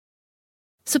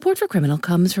Support for Criminal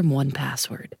comes from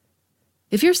 1Password.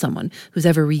 If you're someone who's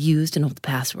ever reused an old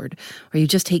password, or you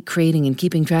just hate creating and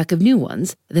keeping track of new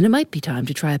ones, then it might be time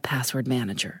to try a password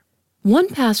manager.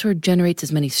 1Password generates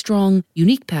as many strong,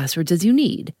 unique passwords as you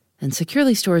need and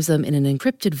securely stores them in an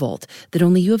encrypted vault that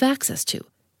only you have access to.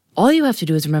 All you have to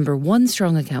do is remember one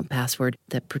strong account password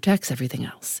that protects everything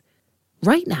else.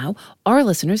 Right now, our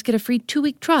listeners get a free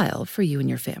 2-week trial for you and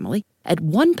your family at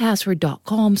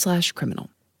 1password.com/criminal.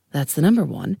 That's the number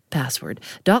 1,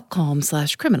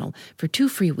 password.com/criminal for 2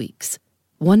 free weeks.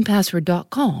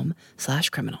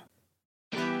 1password.com/criminal.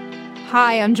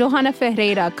 Hi, I'm Johanna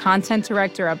Ferreira, content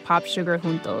director at Pop Sugar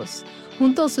Juntos.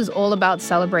 Juntos is all about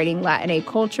celebrating Latinx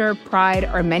culture, pride,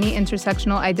 our many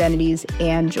intersectional identities,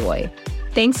 and joy.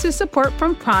 Thanks to support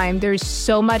from Prime, there's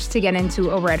so much to get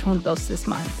into over at Juntos this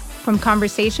month. From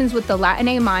conversations with the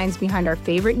Latinx minds behind our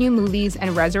favorite new movies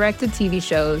and resurrected TV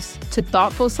shows, to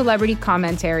thoughtful celebrity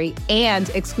commentary and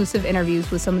exclusive interviews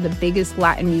with some of the biggest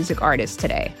Latin music artists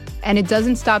today. And it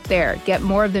doesn't stop there. Get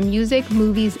more of the music,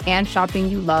 movies, and shopping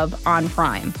you love on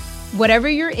Prime. Whatever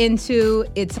you're into,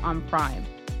 it's on Prime.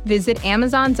 Visit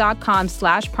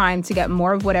Amazon.com/Prime to get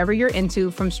more of whatever you're into,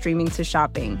 from streaming to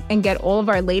shopping. And get all of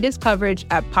our latest coverage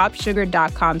at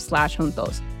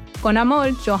popsugar.com/juntos. Con amor,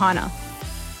 Johanna.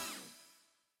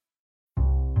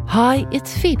 Hi,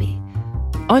 it's Phoebe.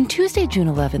 On Tuesday, June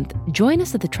 11th, join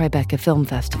us at the Tribeca Film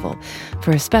Festival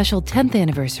for a special 10th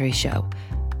anniversary show.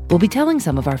 We'll be telling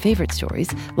some of our favorite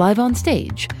stories live on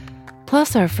stage.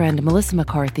 Plus, our friend Melissa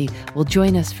McCarthy will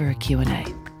join us for a Q&A.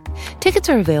 Tickets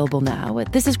are available now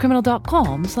at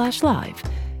thisiscriminal.com/live.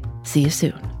 See you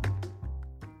soon.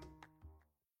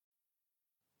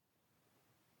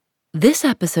 This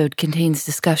episode contains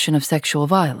discussion of sexual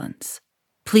violence.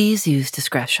 Please use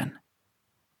discretion.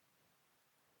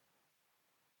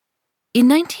 In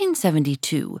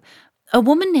 1972, a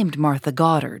woman named Martha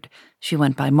Goddard, she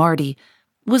went by Marty,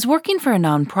 was working for a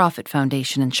nonprofit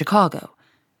foundation in Chicago.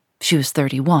 She was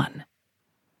 31.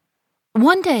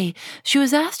 One day, she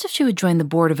was asked if she would join the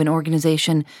board of an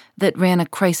organization that ran a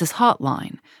crisis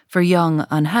hotline for young,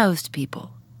 unhoused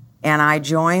people. And I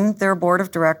joined their board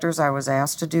of directors. I was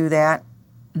asked to do that.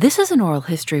 This is an oral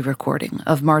history recording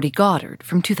of Marty Goddard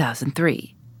from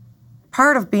 2003.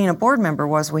 Part of being a board member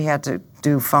was we had to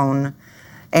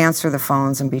answer the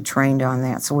phones and be trained on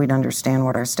that so we'd understand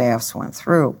what our staffs went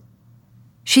through.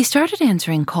 She started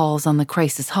answering calls on the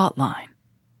crisis hotline.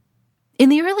 In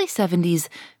the early 70s,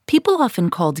 people often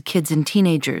called kids and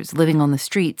teenagers living on the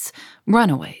streets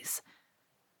runaways.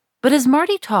 But as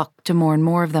Marty talked to more and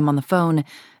more of them on the phone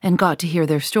and got to hear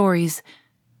their stories,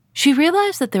 she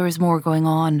realized that there was more going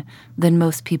on than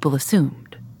most people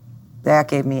assumed. That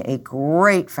gave me a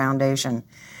great foundation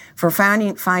for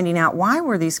finding out why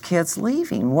were these kids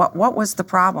leaving? What was the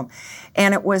problem?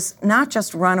 And it was not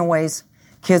just runaways,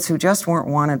 kids who just weren't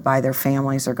wanted by their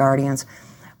families or guardians,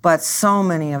 but so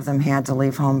many of them had to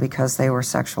leave home because they were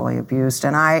sexually abused.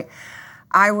 And I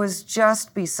was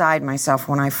just beside myself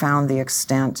when I found the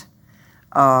extent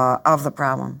of the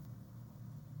problem.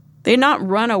 They not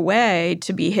run away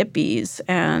to be hippies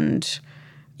and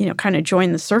kind of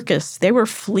join the circus. They were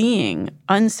fleeing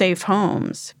unsafe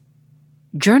homes.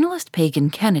 Journalist Pagan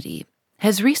Kennedy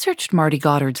has researched Marty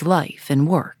Goddard's life and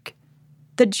work.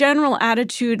 The general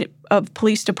attitude of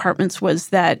police departments was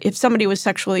that if somebody was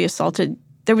sexually assaulted,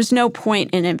 there was no point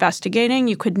in investigating.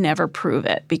 You could never prove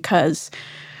it because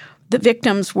the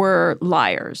victims were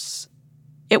liars.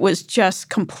 It was just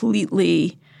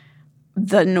completely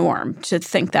the norm to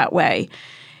think that way.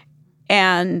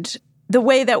 And the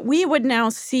way that we would now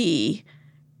see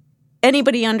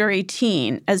anybody under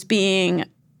 18 as being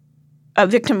a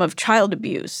victim of child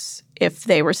abuse if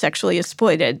they were sexually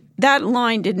exploited, that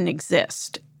line didn't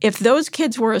exist. If those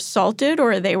kids were assaulted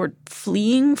or they were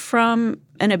fleeing from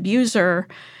an abuser,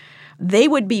 they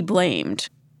would be blamed.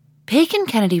 Pagan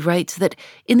Kennedy writes that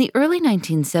in the early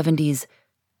 1970s,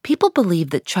 people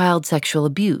believed that child sexual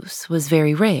abuse was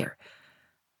very rare.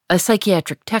 A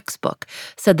psychiatric textbook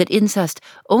said that incest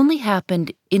only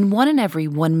happened in 1 in every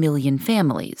 1 million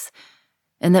families,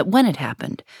 and that when it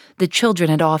happened, the children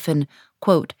had often,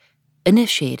 quote,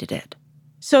 initiated it.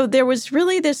 So there was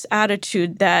really this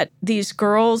attitude that these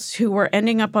girls who were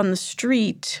ending up on the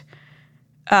street,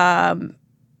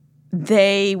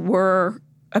 they were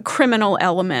a criminal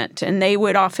element, and they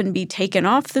would often be taken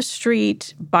off the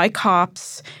street by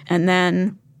cops, and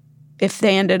then if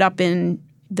they ended up in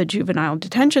the juvenile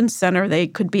detention center, they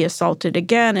could be assaulted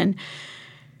again. And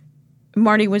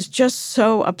Marty was just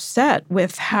so upset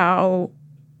with how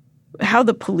how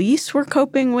the police were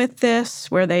coping with this,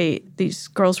 where these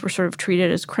girls were sort of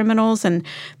treated as criminals, and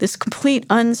this complete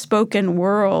unspoken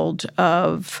world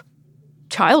of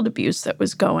child abuse that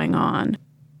was going on.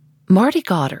 Marty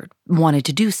Goddard wanted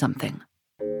to do something.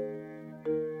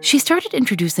 She started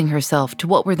introducing herself to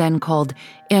what were then called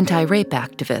anti-rape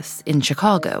activists in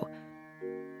Chicago.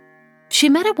 She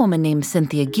met a woman named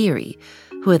Cynthia Geary,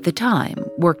 who at the time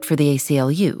worked for the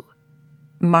ACLU.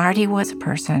 Marty was a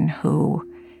person who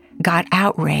got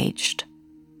outraged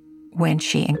when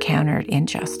she encountered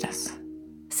injustice.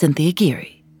 Cynthia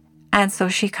Geary. And so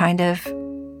she kind of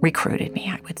recruited me,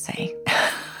 I would say.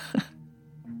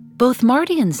 Both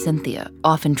Marty and Cynthia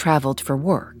often traveled for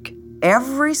work.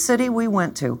 Every city we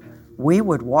went to, we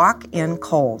would walk in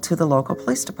cold to the local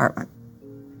police department.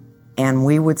 And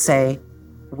we would say,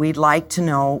 we'd like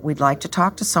to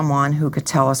talk to someone who could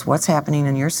tell us what's happening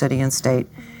in your city and state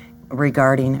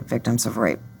regarding victims of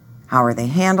rape. How are they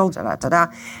handled,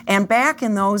 da-da-da-da. And back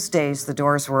in those days, the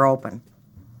doors were open.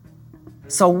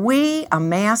 So we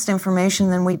amassed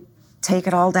information, then we'd take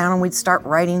it all down and we'd start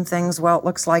writing things. Well, it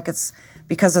looks like it's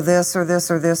because of this or this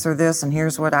or this or this, and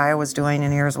here's what Iowa's doing,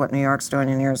 and here's what New York's doing,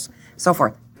 and here's so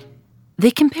forth.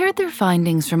 They compared their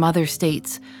findings from other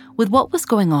states with what was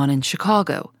going on in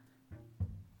Chicago.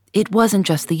 It wasn't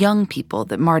just the young people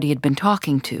that Marty had been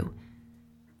talking to.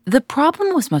 The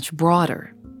problem was much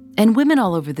broader, and women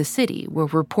all over the city were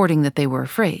reporting that they were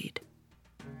afraid.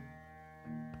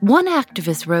 One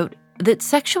activist wrote that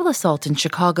sexual assault in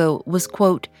Chicago was,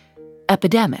 quote,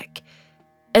 epidemic,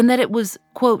 and that it was,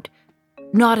 quote,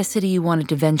 not a city you wanted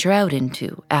to venture out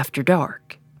into after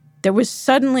dark. There was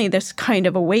suddenly this kind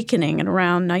of awakening in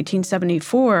around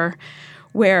 1974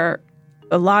 where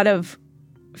a lot of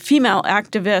female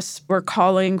activists were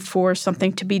calling for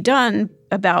something to be done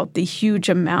about the huge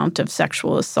amount of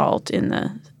sexual assault in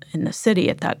the city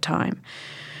at that time.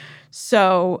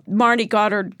 So Marty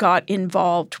Goddard got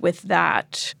involved with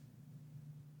that.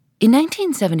 In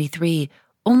 1973,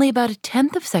 only about a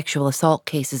tenth of sexual assault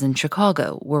cases in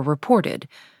Chicago were reported,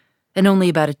 and only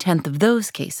about a tenth of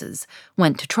those cases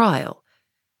went to trial.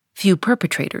 Few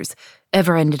perpetrators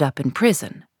ever ended up in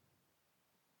prison.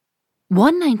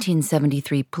 One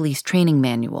 1973 police training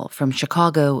manual from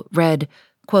Chicago read,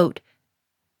 quote,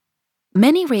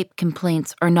 many rape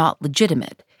complaints are not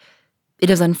legitimate.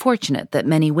 It is unfortunate that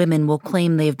many women will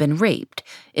claim they have been raped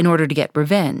in order to get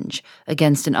revenge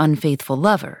against an unfaithful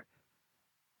lover.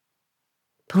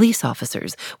 Police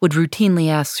officers would routinely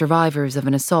ask survivors of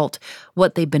an assault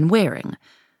what they'd been wearing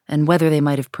and whether they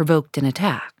might have provoked an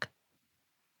attack.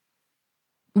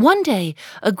 One day,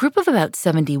 a group of about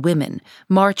 70 women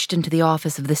marched into the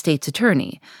office of the state's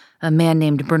attorney, a man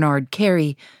named Bernard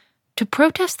Carey, to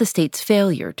protest the state's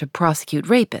failure to prosecute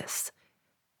rapists.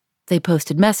 They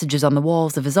posted messages on the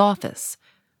walls of his office.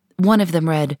 One of them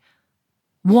read,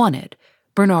 "Wanted,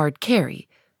 Bernard Carey,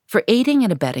 for aiding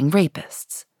and abetting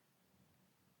rapists."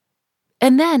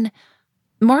 And then,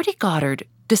 Marty Goddard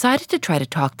decided to try to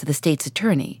talk to the state's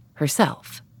attorney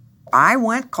herself. I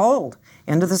went cold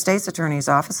into the state's attorney's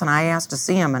office and I asked to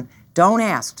see him, and don't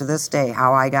ask to this day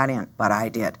how I got in, but I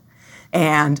did.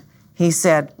 And he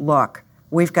said, look,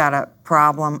 we've got a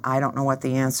problem. I don't know what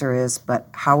the answer is, but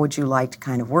how would you like to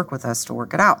kind of work with us to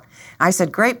work it out? I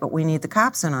said, great, but we need the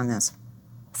cops in on this.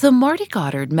 So Marty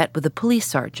Goddard met with a police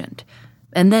sergeant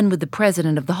and then with the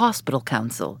president of the hospital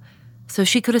council so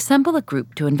she could assemble a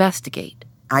group to investigate.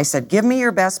 I said, give me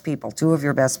your best people, 2 of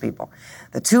your best people.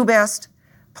 The 2 best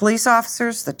police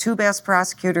officers, the 2 best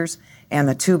prosecutors, and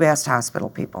the 2 best hospital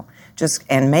people.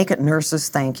 And make it nurses,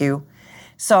 thank you.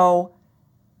 So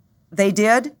they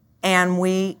did, and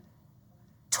we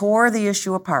tore the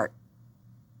issue apart.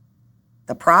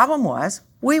 The problem was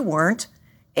we weren't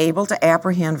able to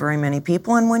apprehend very many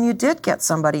people, and when you did get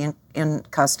somebody in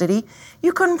custody,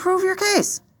 you couldn't prove your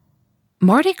case.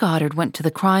 Marty Goddard went to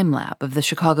the crime lab of the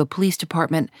Chicago Police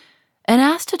Department and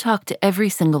asked to talk to every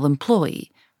single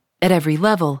employee, at every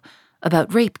level,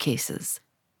 about rape cases.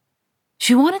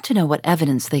 She wanted to know what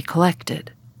evidence they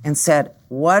collected. And said,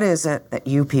 what is it that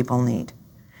you people need?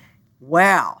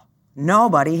 Well,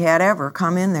 nobody had ever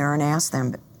come in there and asked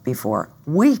them before.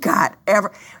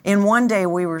 In one day,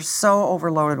 we were so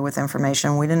overloaded with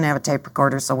information, we didn't have a tape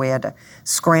recorder, so we had to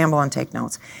scramble and take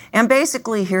notes. And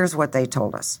basically, here's what they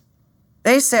told us.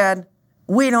 They said,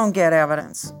 we don't get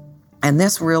evidence. And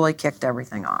this really kicked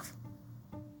everything off.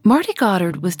 Marty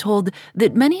Goddard was told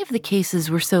that many of the cases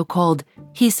were so-called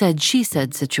he said, she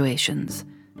said situations.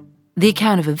 The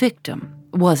account of a victim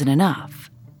wasn't enough.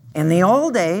 In the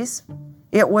old days,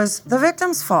 it was the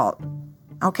victim's fault,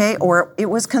 okay? Or it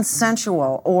was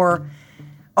consensual, or,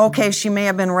 okay, she may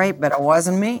have been raped, but it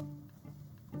wasn't me.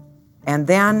 And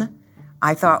then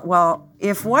I thought, well,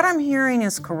 if what I'm hearing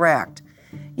is correct,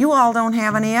 you all don't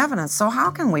have any evidence, so how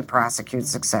can we prosecute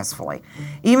successfully,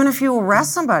 even if you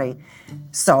arrest somebody?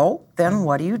 So then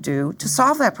what do you do to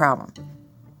solve that problem?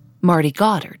 Marty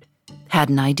Goddard had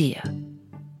an idea.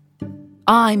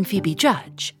 I'm Phoebe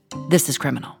Judge. This is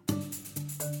Criminal.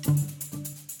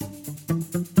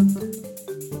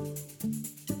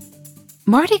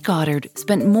 Marty Goddard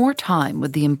spent more time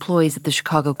with the employees at the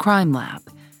Chicago Crime Lab.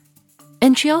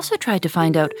 And she also tried to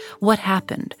find out what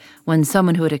happened when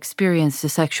someone who had experienced a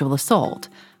sexual assault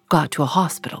got to a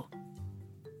hospital.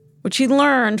 What she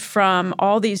learned from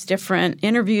all these different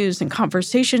interviews and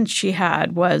conversations she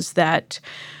had was that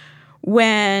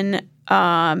when,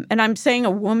 and I'm saying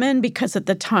a woman because at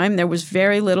the time there was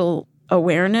very little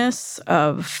awareness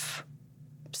of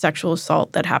sexual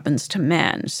assault that happens to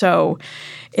men. So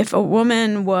if a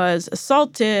woman was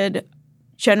assaulted,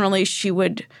 generally she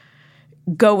would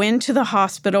go into the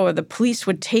hospital or the police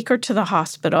would take her to the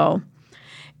hospital.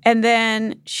 And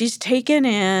then she's taken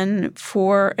in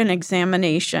for an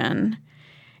examination.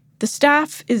 The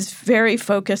staff is very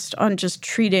focused on just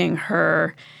treating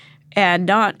her and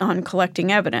not on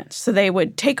collecting evidence. So they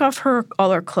would take off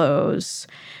all her clothes.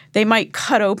 They might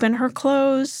cut open her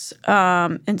clothes.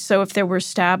 And so if there were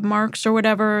stab marks or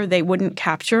whatever, they wouldn't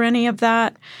capture any of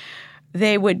that.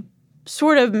 They would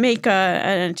sort of make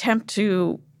an attempt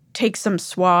to take some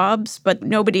swabs, but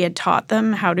nobody had taught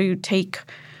them how to take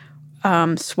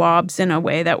swabs in a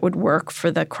way that would work for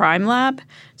the crime lab.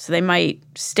 So they might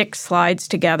stick slides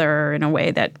together in a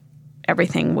way that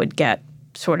everything would get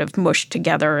sort of mushed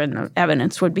together and the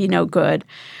evidence would be no good.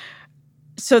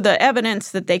 So the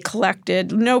evidence that they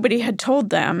collected, nobody had told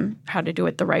them how to do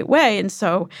it the right way. And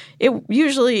so it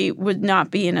usually would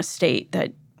not be in a state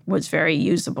that was very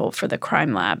usable for the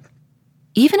crime lab.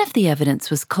 Even if the evidence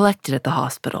was collected at the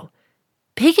hospital,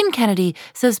 Pagan Kennedy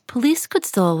says police could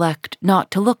still elect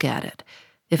not to look at it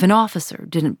if an officer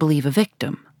didn't believe a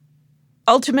victim.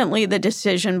 Ultimately, the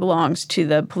decision belongs to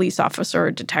the police officer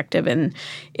or detective, and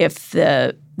if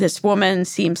this woman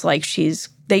seems like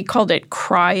they called it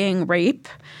crying rape,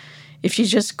 if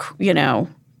she's just,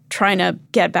 trying to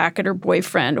get back at her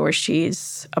boyfriend, or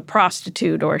she's a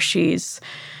prostitute, or she's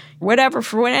whatever,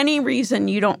 for any reason,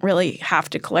 you don't really have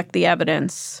to collect the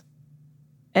evidence.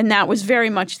 And that was very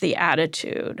much the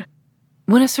attitude.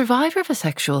 When a survivor of a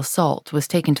sexual assault was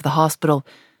taken to the hospital,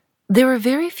 there were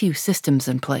very few systems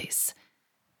in place.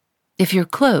 If your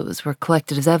clothes were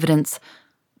collected as evidence,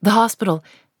 the hospital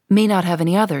may not have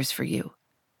any others for you.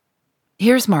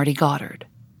 Here's Marty Goddard.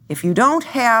 If you don't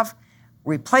have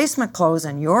replacement clothes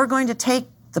and you're going to take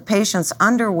the patient's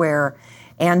underwear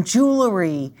and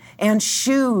jewelry and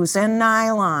shoes and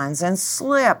nylons and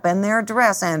slip and their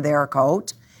dress and their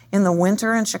coat in the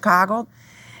winter in Chicago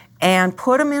and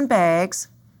put them in bags,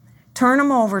 turn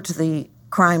them over to the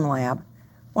crime lab,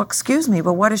 well, excuse me,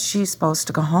 but what is she supposed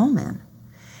to go home in?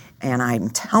 And I'm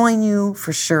telling you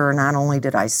for sure, not only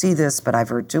did I see this, but I've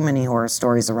heard too many horror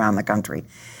stories around the country.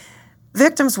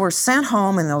 Victims were sent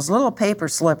home in those little paper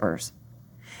slippers,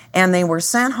 and they were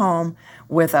sent home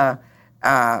with a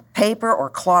paper or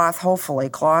cloth, hopefully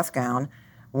cloth gown,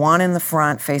 one in the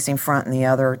front, facing front, and the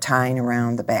other tying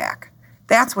around the back.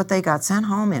 That's what they got sent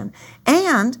home in.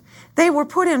 And they were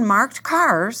put in marked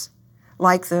cars,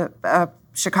 like the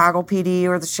Chicago PD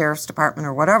or the Sheriff's Department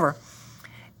or whatever,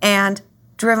 and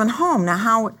driven home.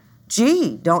 Now,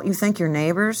 don't you think your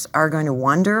neighbors are going to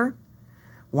wonder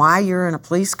why you're in a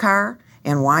police car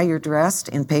and why you're dressed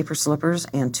in paper slippers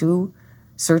and 2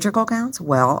 surgical gowns?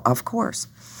 Well, of course.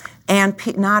 And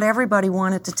not everybody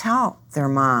wanted to tell their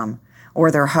mom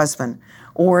or their husband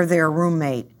or their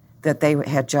roommate that they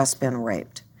had just been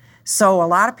raped. So a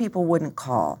lot of people wouldn't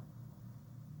call.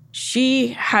 She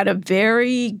had a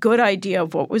very good idea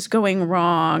of what was going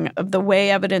wrong, of the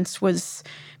way evidence was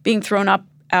being thrown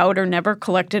out or never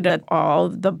collected at all,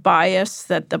 the bias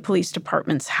that the police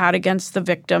departments had against the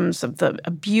victims, of the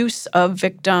abuse of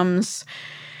victims,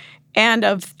 and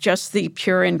of just the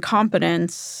pure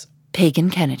incompetence. Pagan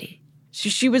Kennedy. So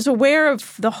she was aware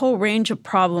of the whole range of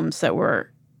problems that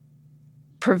were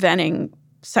preventing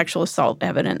sexual assault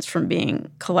evidence from being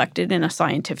collected in a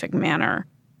scientific manner.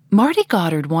 Marty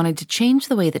Goddard wanted to change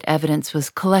the way that evidence was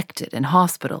collected in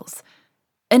hospitals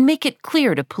and make it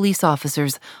clear to police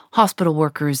officers, hospital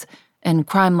workers, and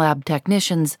crime lab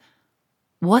technicians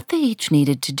what they each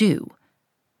needed to do.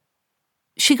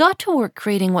 She got to work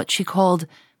creating what she called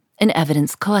an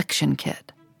evidence collection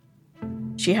kit.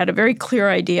 She had a very clear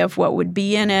idea of what would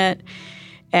be in it,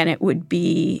 and it would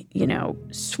be,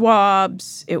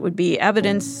 swabs, it would be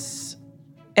evidence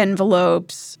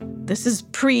envelopes. This is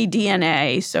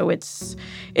pre-DNA, so it's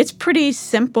pretty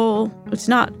simple. It's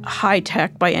not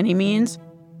high-tech by any means.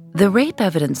 The rape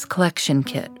evidence collection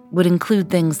kit would include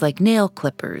things like nail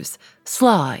clippers,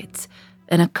 slides,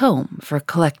 and a comb for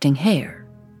collecting hair.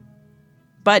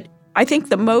 But I think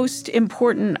the most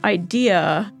important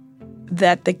idea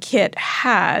that the kit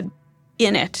had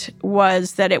in it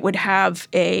was that it would have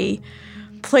a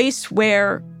place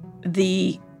where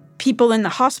the people in the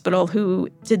hospital who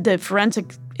did the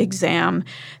forensic exam,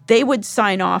 they would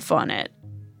sign off on it.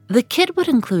 The kit would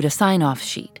include a sign-off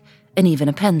sheet and even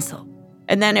a pencil.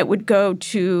 And then it would go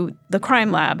to the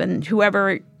crime lab, and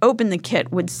whoever opened the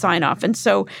kit would sign off. And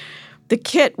so the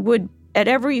kit would, at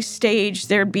every stage,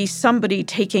 there'd be somebody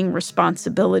taking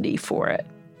responsibility for it.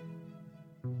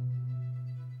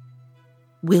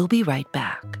 We'll be right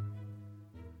back.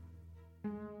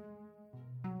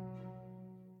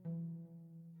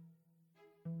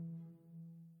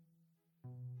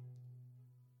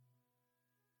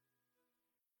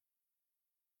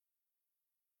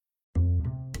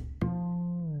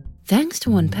 Thanks to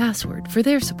 1Password for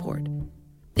their support.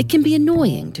 It can be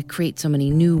annoying to create so many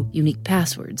new, unique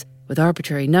passwords with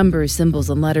arbitrary numbers, symbols,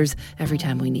 and letters every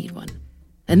time we need one.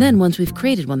 And then once we've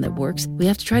created one that works, we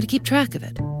have to try to keep track of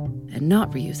it and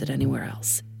not reuse it anywhere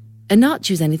else. And not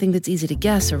choose anything that's easy to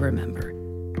guess or remember.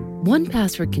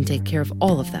 1Password can take care of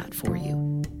all of that for you.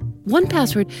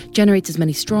 1Password generates as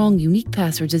many strong, unique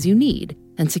passwords as you need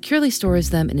and securely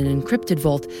stores them in an encrypted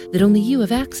vault that only you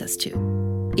have access to.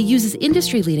 It uses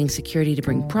industry-leading security to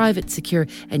bring private, secure,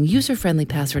 and user-friendly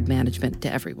password management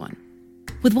to everyone.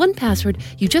 With 1Password,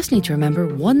 you just need to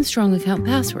remember one strong account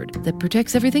password that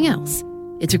protects everything else.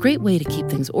 It's a great way to keep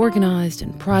things organized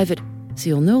and private, so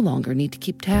you'll no longer need to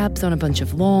keep tabs on a bunch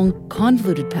of long,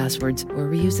 convoluted passwords or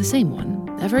reuse the same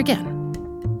one ever again.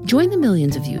 Join the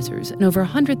millions of users and over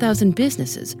 100,000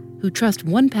 businesses who trust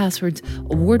 1Password's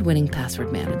award-winning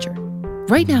password manager.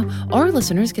 Right now, our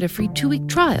listeners get a free 2-week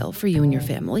trial for you and your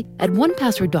family at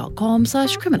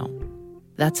 1password.com/criminal.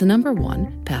 That's the number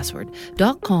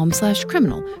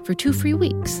 1password.com/criminal for 2 free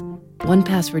weeks.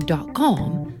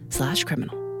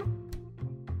 1password.com/criminal.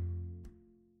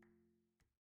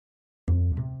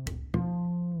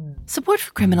 Support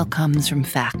for Criminal comes from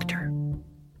Factor.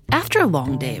 After a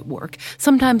long day at work,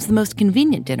 sometimes the most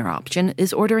convenient dinner option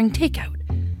is ordering takeout.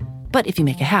 But if you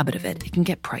make a habit of it, it can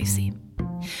get pricey.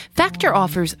 Factor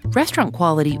offers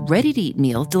restaurant-quality, ready-to-eat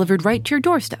meals delivered right to your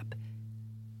doorstep.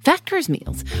 Factor's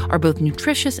meals are both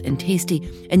nutritious and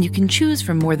tasty, and you can choose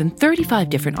from more than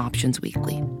 35 different options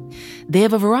weekly. They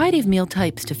have a variety of meal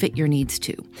types to fit your needs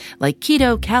too, like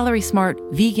keto, calorie smart,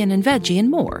 vegan, and veggie, and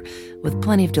more, with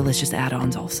plenty of delicious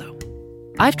add-ons also.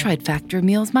 I've tried Factor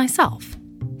meals myself.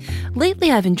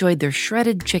 Lately, I've enjoyed their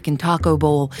shredded chicken taco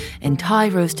bowl and Thai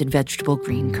roasted vegetable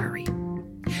green curry.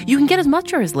 You can get as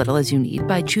much or as little as you need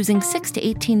by choosing 6 to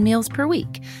 18 meals per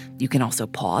week. You can also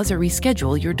pause or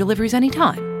reschedule your deliveries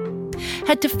anytime.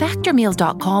 Head to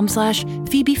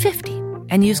factormeals.com/Phoebe50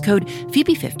 and use code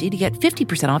Phoebe50 to get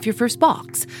 50% off your first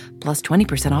box, plus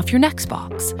 20% off your next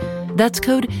box. That's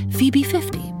code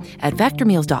Phoebe50 at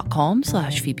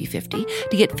factormeals.com/Phoebe50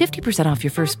 to get 50% off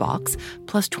your first box,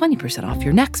 plus 20% off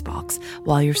your next box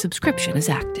while your subscription is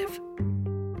active.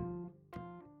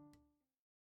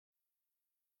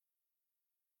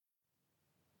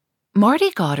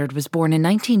 Marty Goddard was born in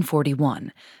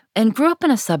 1941 and grew up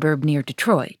in a suburb near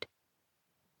Detroit.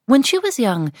 When she was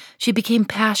young, she became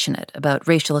passionate about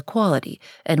racial equality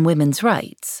and women's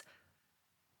rights.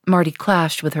 Marty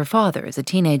clashed with her father as a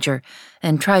teenager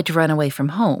and tried to run away from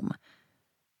home.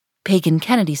 Pagan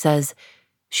Kennedy says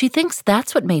she thinks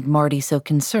that's what made Marty so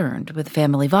concerned with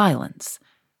family violence.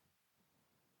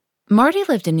 Marty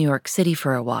lived in New York City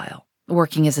for a while,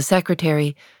 working as a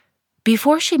secretary,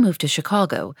 before she moved to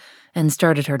Chicago and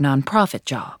started her nonprofit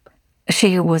job.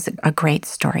 She was a great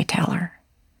storyteller,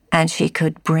 and she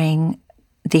could bring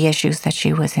the issues that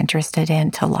she was interested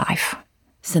in to life.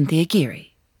 Cynthia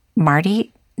Geary.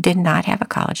 Marty did not have a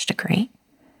college degree.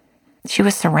 She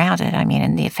was surrounded,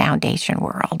 in the foundation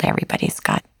world, everybody's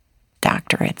got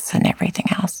doctorates and everything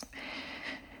else.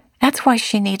 That's why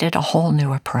she needed a whole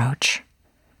new approach.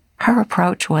 Her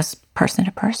approach was person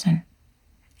to person.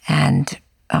 And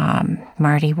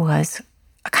Marty was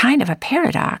a kind of a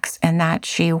paradox in that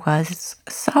she was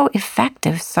so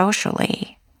effective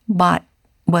socially, but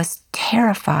was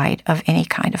terrified of any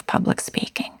kind of public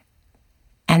speaking.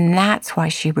 And that's why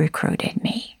she recruited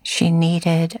me. She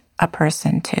needed a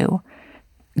person to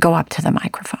go up to the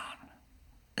microphone.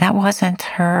 That wasn't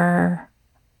her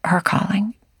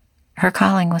calling. Her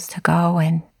calling was to go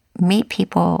and meet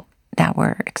people that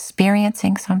were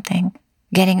experiencing something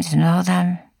getting to know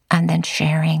them, and then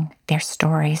sharing their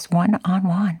stories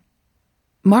one-on-one.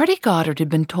 Marty Goddard had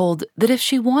been told that if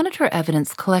she wanted her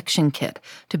evidence collection kit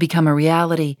to become a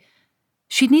reality,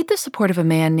 she'd need the support of a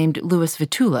man named Louis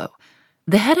Vitullo,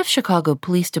 the head of Chicago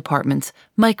Police Department's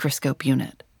microscope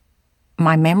unit.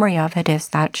 My memory of it is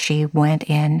that she went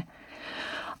in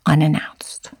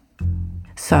unannounced.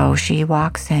 So she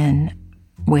walks in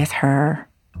with her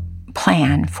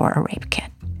plan for a rape kit.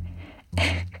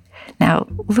 Now,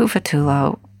 Lou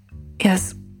Vitullo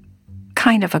is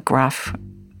kind of a gruff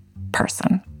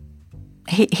person.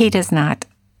 He does not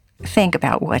think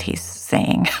about what he's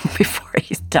saying before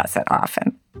he does it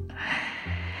often.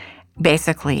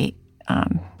 Basically,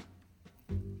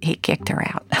 he kicked her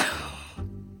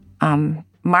out.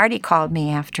 Marty called me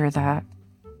after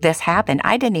this happened.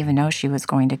 I didn't even know she was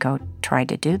going to go try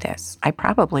to do this. I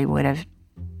probably would have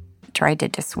tried to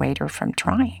dissuade her from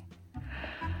trying.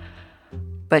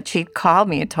 But she called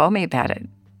me and told me about it.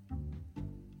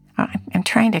 I'm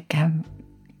trying to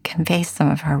convey some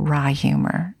of her raw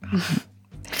humor.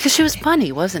 Because she was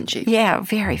funny, wasn't she? Yeah,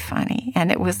 very funny.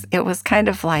 And it was kind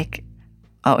of like,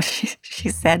 she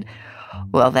said,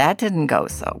 well, that didn't go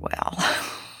so well.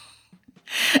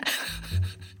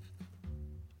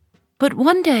 But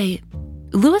one day,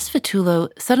 Louis Vitullo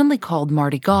suddenly called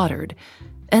Marty Goddard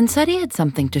and said he had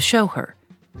something to show her.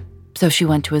 So she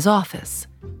went to his office.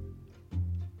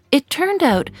 It turned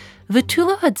out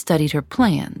Vitullo had studied her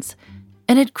plans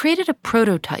and had created a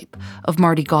prototype of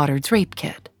Marty Goddard's rape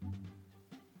kit.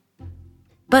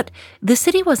 But the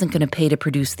city wasn't going to pay to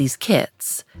produce these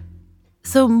kits.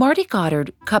 So Marty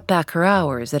Goddard cut back her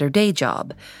hours at her day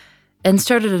job and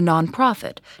started a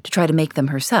nonprofit to try to make them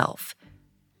herself.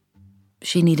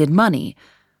 She needed money,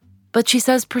 but she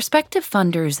says prospective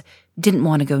funders didn't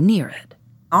want to go near it.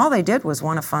 All they did was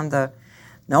want to fund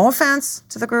no offense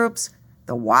to the groups,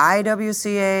 the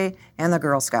YWCA and the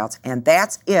Girl Scouts, and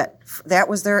that's it. That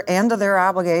was their end of their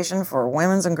obligation for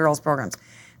women's and girls programs.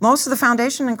 Most of the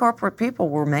foundation and corporate people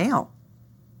were male,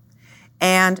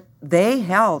 and they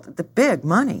held the big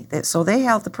money, so they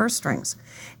held the purse strings,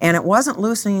 and it wasn't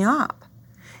loosening up.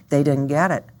 They didn't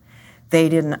get it. They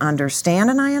didn't understand,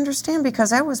 and I understand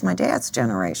because that was my dad's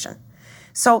generation.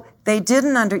 So they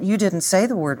you didn't say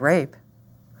the word rape,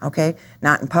 okay?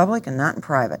 Not in public and not in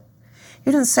private.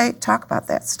 You didn't talk about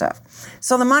that stuff.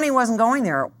 So the money wasn't going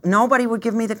there. Nobody would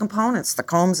give me the components, the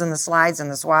combs and the slides and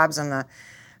the swabs and the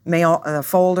mail, the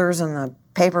folders and the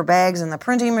paper bags and the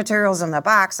printing materials and the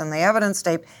box and the evidence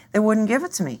tape. They wouldn't give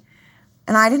it to me.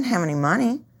 And I didn't have any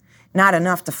money, not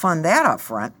enough to fund that up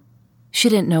front. She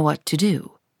didn't know what to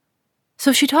do.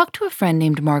 So she talked to a friend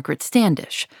named Margaret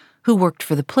Standish, who worked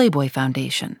for the Playboy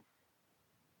Foundation.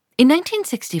 In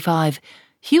 1965,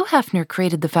 Hugh Hefner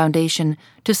created the foundation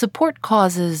to support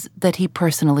causes that he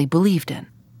personally believed in.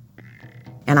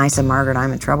 And I said, Margaret,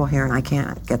 I'm in trouble here and I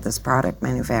can't get this product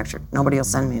manufactured. Nobody will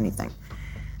send me anything.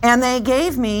 And they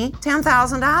gave me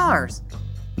 $10,000.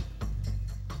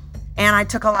 And I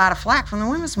took a lot of flack from the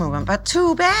women's movement, but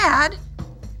too bad.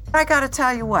 I gotta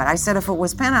tell you what, I said if it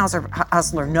was Penthouse or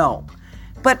Hustler, no.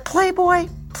 But Playboy,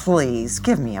 please,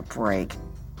 give me a break.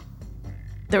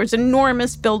 There was an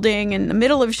enormous building in the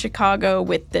middle of Chicago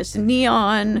with this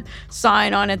neon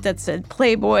sign on it that said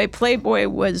Playboy. Playboy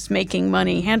was making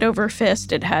money hand over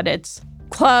fist. It had its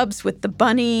clubs with the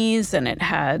bunnies, and it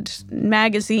had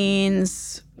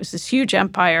magazines. It was this huge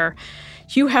empire.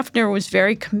 Hugh Hefner was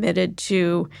very committed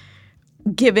to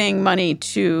giving money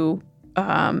to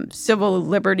civil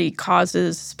liberty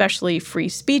causes, especially free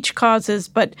speech causes.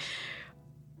 But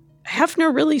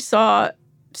Hefner really saw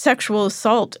sexual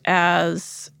assault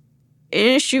as an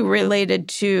issue related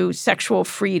to sexual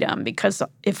freedom, because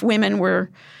if women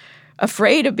were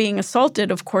afraid of being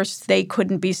assaulted, of course, they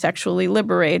couldn't be sexually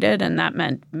liberated, and that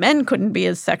meant men couldn't be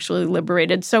as sexually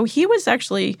liberated. So he was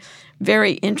actually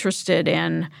very interested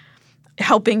in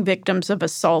helping victims of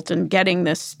assault and getting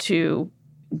this to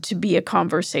be a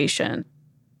conversation.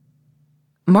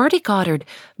 Marty Goddard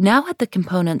now had the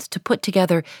components to put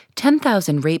together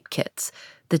 10,000 rape kits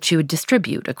that she would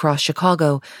distribute across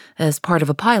Chicago as part of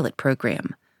a pilot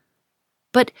program.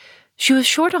 But she was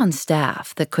short on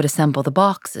staff that could assemble the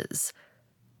boxes.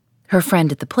 Her friend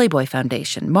at the Playboy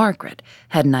Foundation, Margaret,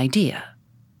 had an idea.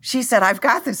 She said, I've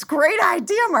got this great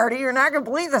idea, Marty. You're not going to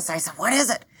believe this. I said, what is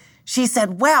it? She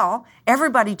said, well,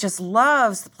 everybody just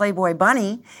loves the Playboy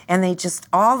bunny, and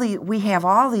we have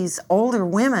all these older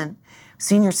women,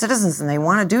 senior citizens, and they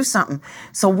want to do something.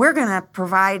 So we're going to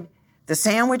provide the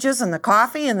sandwiches and the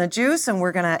coffee and the juice, and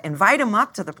we're going to invite them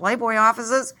up to the Playboy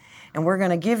offices, and we're going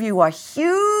to give you a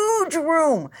huge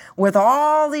room with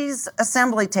all these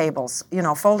assembly tables,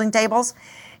 folding tables,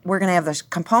 we're going to have the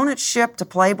components shipped to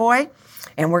Playboy,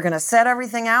 and we're going to set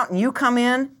everything out, and you come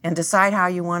in and decide how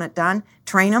you want it done,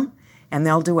 train them, and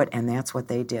they'll do it. And that's what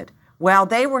they did. Well,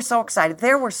 they were so excited.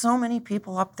 There were so many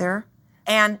people up there,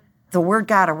 and the word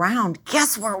got around,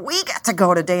 guess where we get to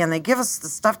go today? And they give us the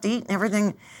stuff to eat and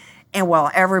everything. And, well,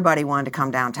 everybody wanted to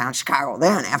come downtown Chicago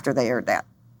then after they heard that.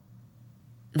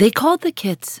 They called the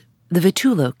kits the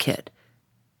Vitullo Kit,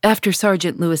 after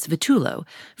Sergeant Louis Vitullo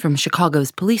from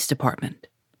Chicago's police department.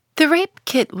 The rape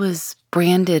kit was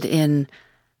branded in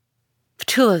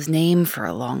Vitullo's name for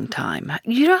a long time.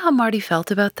 You know how Marty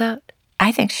felt about that?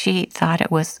 I think she thought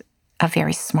it was a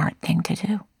very smart thing to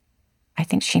do. I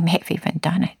think she may have even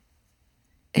done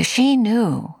it. She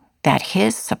knew that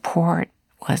his support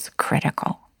was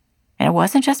critical. And it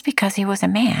wasn't just because he was a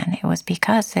man. It was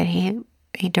because that he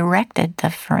directed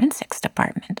the forensics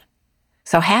department.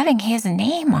 So having his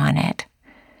name on it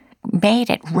made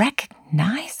it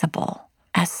recognizable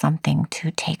as something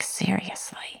to take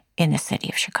seriously in the city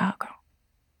of Chicago.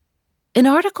 An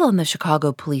article in the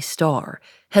Chicago Police Star,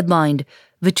 headlined,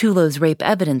 "Vitullo's Rape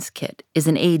Evidence Kit is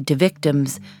an Aid to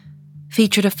Victims,"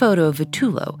 featured a photo of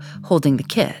Vitullo holding the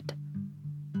kit.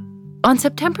 On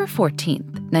September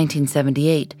 14th,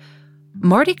 1978,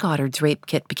 Marty Goddard's rape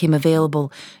kit became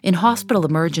available in hospital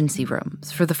emergency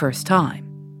rooms for the first time.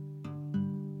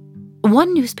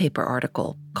 One newspaper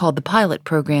article called the pilot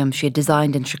program she had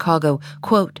designed in Chicago,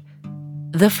 quote,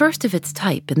 "the first of its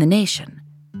type in the nation."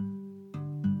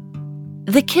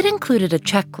 The kit included a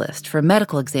checklist for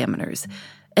medical examiners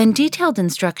and detailed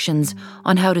instructions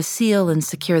on how to seal and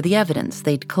secure the evidence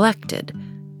they'd collected.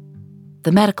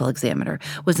 The medical examiner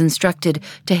was instructed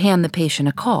to hand the patient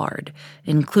a card,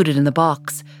 included in the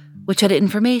box, which had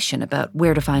information about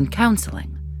where to find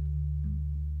counseling.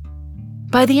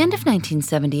 By the end of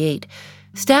 1978,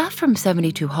 staff from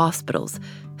 72 hospitals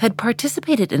had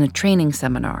participated in a training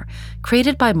seminar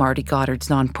created by Marty Goddard's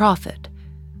nonprofit.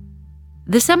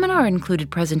 The seminar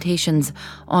included presentations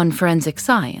on forensic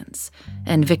science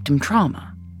and victim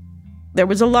trauma. There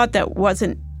was a lot that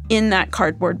wasn't in that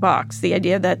cardboard box. The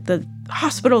idea that the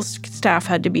hospital staff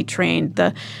had to be trained,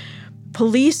 the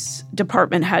police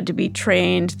department had to be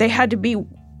trained, they had to be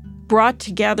brought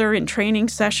together in training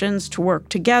sessions to work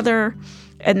together,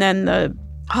 and then the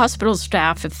hospital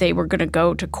staff, if they were going to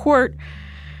go to court,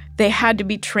 they had to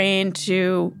be trained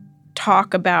to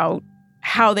talk about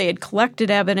how they had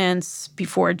collected evidence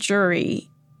before a jury.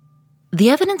 The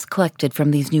evidence collected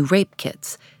from these new rape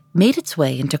kits made its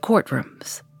way into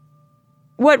courtrooms.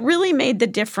 What really made the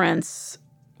difference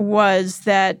was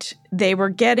that they were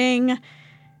getting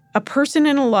a person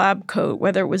in a lab coat,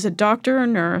 whether it was a doctor or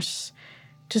nurse,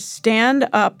 to stand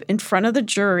up in front of the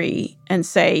jury and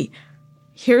say,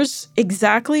 here's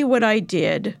exactly what I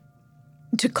did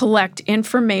to collect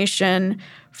information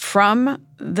from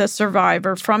the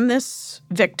survivor, from this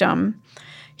victim.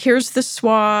 Here's the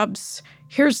swabs.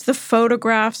 Here's the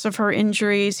photographs of her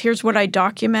injuries. Here's what I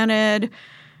documented.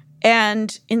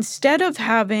 And instead of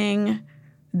having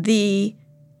the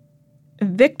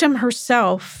victim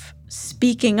herself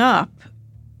speaking up,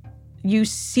 you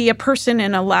see a person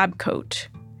in a lab coat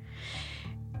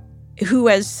who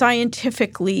has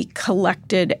scientifically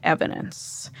collected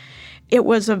evidence. It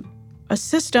was a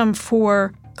system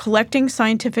for collecting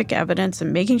scientific evidence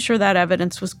and making sure that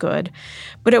evidence was good,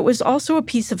 but it was also a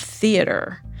piece of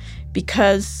theater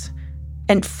because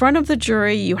in front of the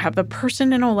jury, you have a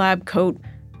person in a lab coat.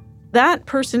 That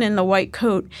person in the white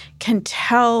coat can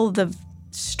tell the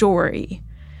story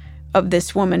of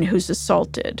this woman who's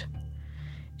assaulted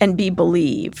and be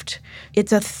believed.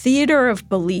 It's a theater of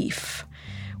belief,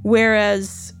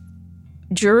 whereas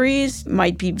juries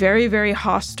might be very, very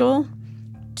hostile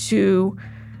to,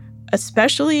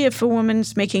 especially if a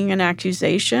woman's making an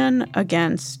accusation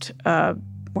against a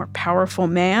more powerful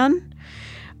man,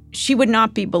 she would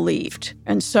not be believed.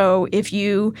 And so if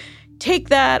you take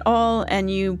that all and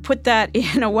you put that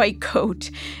in a white coat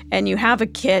and you have a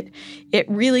kit, it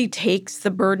really takes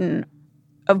the burden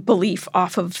of belief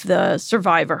off of the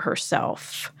survivor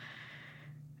herself.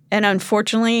 And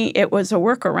unfortunately, it was a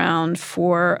workaround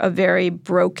for a very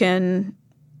broken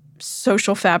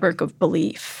social fabric of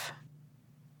belief.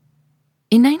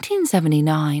 In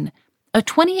 1979, a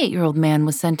 28-year-old man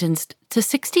was sentenced to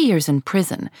 60 years in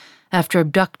prison after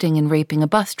abducting and raping a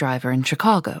bus driver in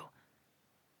Chicago.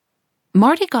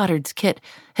 Marty Goddard's kit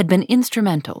had been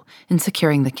instrumental in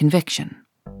securing the conviction.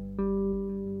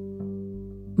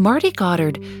 Marty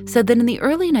Goddard said that in the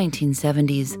early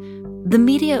 1970s, the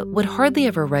media would hardly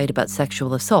ever write about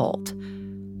sexual assault,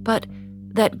 but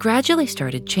that gradually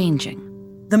started changing.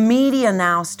 The media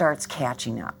now starts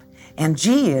catching up. And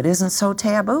gee, it isn't so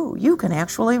taboo. You can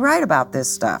actually write about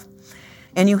this stuff.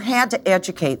 And you had to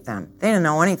educate them. They didn't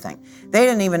know anything. They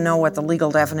didn't even know what the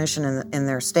legal definition in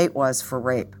their state was for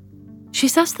rape. She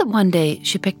says that one day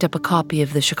she picked up a copy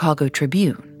of the Chicago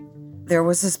Tribune. There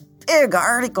was this big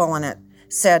article in it.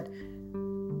 Said,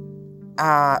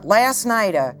 last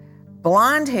night a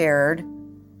blonde-haired,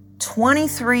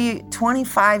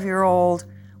 25-year-old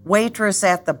waitress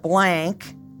at the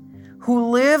blank who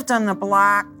lived on the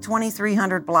block,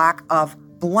 2300 block of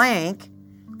blank,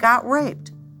 got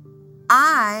raped.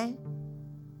 I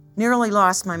nearly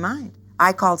lost my mind.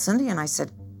 I called Cindy and I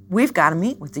said, we've got to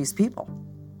meet with these people.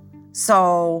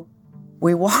 So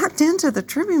we walked into the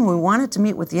Tribune. We wanted to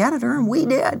meet with the editor, and we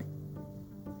did.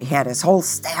 He had his whole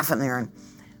staff in there, and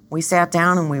we sat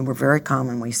down and we were very calm,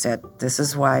 and we said, this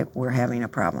is why we're having a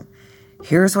problem.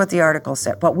 Here's what the article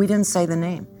said, but we didn't say the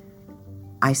name.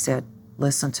 I said,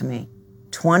 listen to me,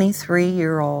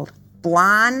 23-year-old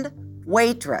blonde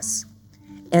waitress,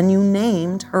 and you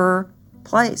named her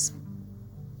place,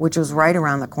 which was right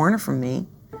around the corner from me.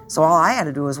 So all I had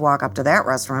to do was walk up to that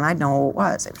restaurant. I'd know who it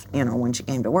was, when she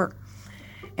came to work.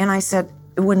 And I said,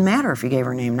 it wouldn't matter if you gave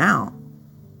her name now.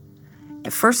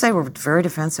 At first they were very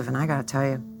defensive, and I gotta tell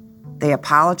you, they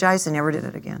apologized and never did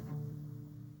it again.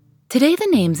 Today, the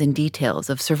names and details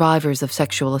of survivors of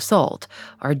sexual assault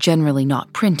are generally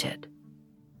not printed.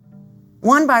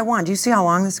 One by one, do you see how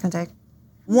long this can take?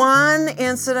 One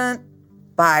incident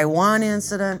by one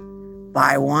incident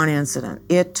by one incident.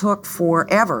 It took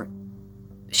forever.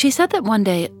 She said that one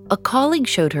day, a colleague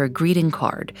showed her a greeting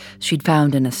card she'd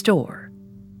found in a store.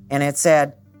 And it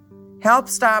said, "Help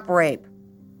stop rape,"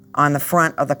 on the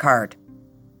front of the card.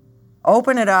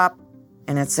 Open it up,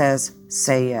 and it says,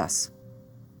 "Say yes."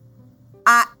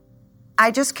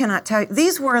 I just cannot tell you.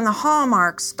 These were in the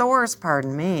Hallmark stores,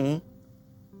 pardon me.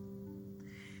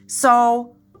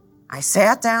 So I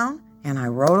sat down, and I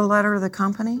wrote a letter to the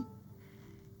company,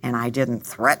 and I didn't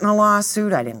threaten a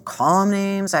lawsuit. I didn't call them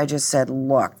names. I just said,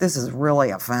 look, this is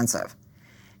really offensive.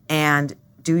 And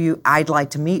I'd like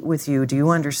to meet with you. Do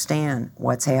you understand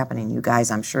what's happening? You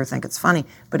guys, I'm sure, think it's funny,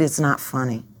 but it's not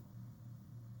funny.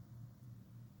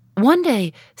 One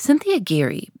day, Cynthia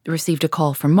Geary received a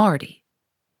call from Marty.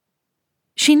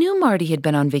 She knew Marty had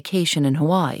been on vacation in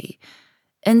Hawaii,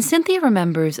 and Cynthia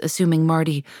remembers assuming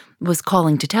Marty was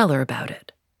calling to tell her about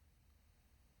it.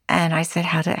 And I said,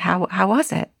 how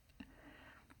was it?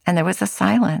 And there was a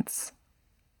silence.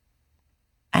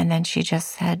 And then she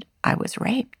just said, I was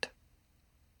raped.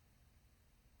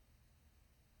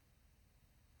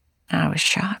 I was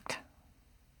shocked.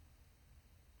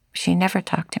 She never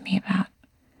talked to me about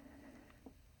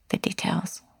the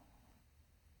details.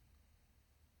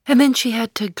 And then she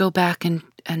had to go back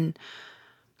and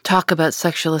talk about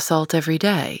sexual assault every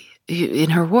day in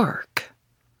her work.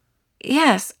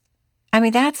 Yes. I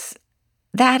mean,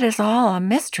 that is all a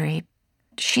mystery.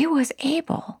 She was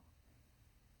able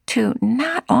to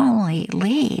not only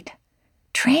lead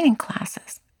training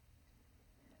classes,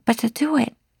 but to do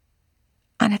it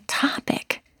on a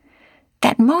topic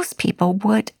that most people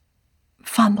would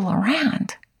fumble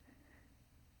around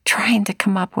trying to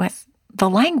come up with the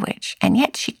language. And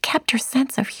yet she kept her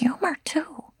sense of humor,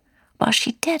 too, while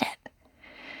she did it.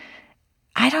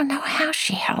 I don't know how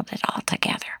she held it all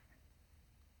together.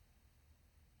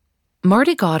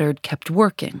 Marty Goddard kept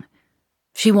working.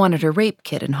 She wanted her rape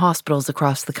kit in hospitals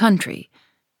across the country.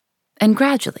 And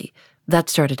gradually, that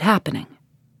started happening.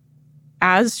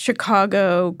 As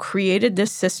Chicago created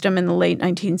this system in the late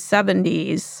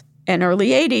 1970s and early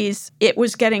 80s, it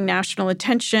was getting national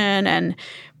attention, and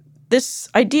this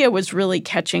idea was really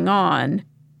catching on.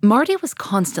 Marty was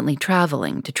constantly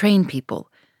traveling to train people.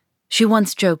 She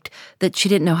once joked that she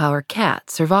didn't know how her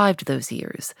cat survived those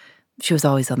years. She was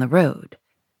always on the road.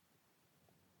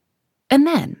 And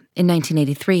then, in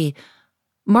 1983,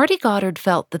 Marty Goddard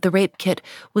felt that the rape kit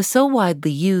was so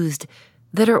widely used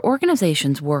that her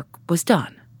organization's work was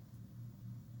done.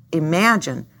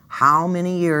 Imagine how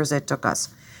many years it took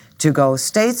us to go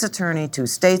state's attorney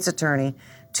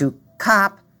to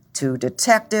cop to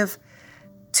detective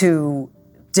to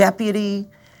deputy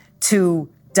to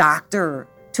doctor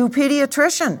to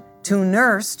pediatrician to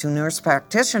nurse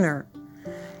practitioner.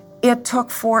 It took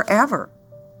forever.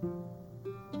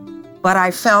 But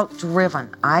I felt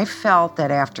driven. I felt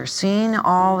that after seeing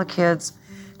all the kids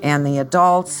and the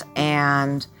adults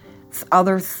and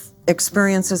other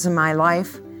experiences in my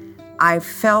life, I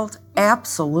felt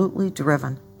absolutely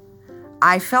driven.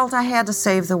 I felt I had to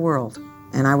save the world,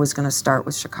 and I was going to start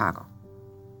with Chicago.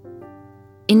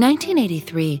 In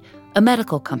 1983, a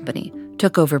medical company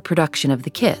took over production of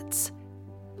the kits.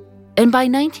 And by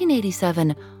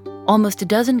 1987, almost a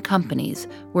dozen companies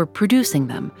were producing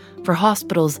them for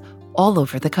hospitals all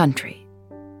over the country.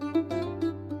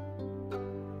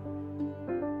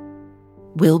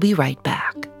 We'll be right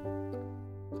back.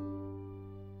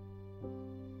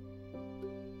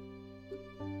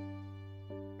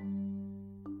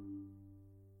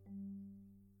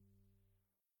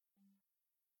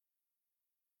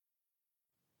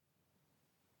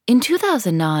 In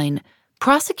 2009,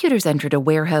 prosecutors entered a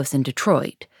warehouse in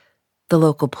Detroit. The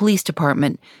local police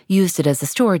department used it as a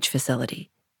storage facility.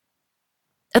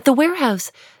 At the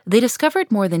warehouse, they discovered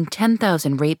more than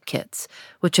 10,000 rape kits,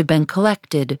 which had been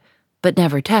collected but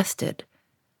never tested.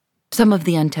 Some of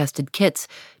the untested kits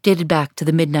dated back to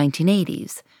the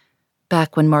mid-1980s,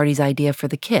 back when Marty's idea for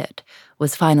the kit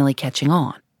was finally catching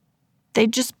on. They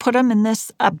just put them in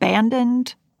this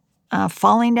abandoned,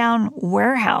 falling down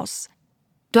warehouse.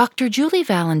 Dr. Julie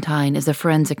Valentine is a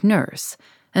forensic nurse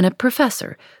and a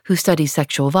professor who studies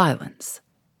sexual violence.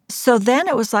 So then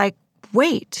it was like,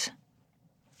 wait,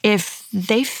 if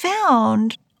they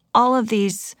found all of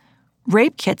these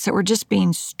rape kits that were just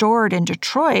being stored in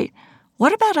Detroit,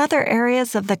 what about other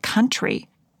areas of the country?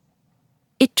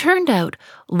 It turned out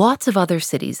lots of other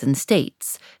cities and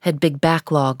states had big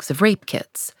backlogs of rape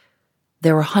kits.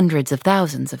 There were hundreds of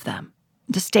thousands of them.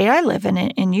 The state I live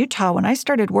in Utah, when I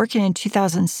started working in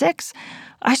 2006,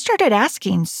 I started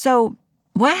asking, so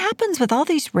what happens with all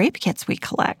these rape kits we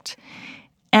collect?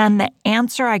 And the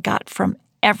answer I got from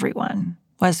everyone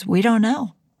was, we don't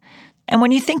know. And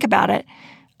when you think about it,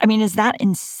 I mean, is that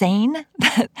insane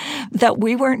that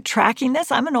we weren't tracking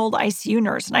this? I'm an old ICU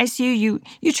nurse. In ICU,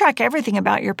 you track everything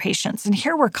about your patients. And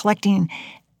here we're collecting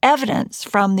evidence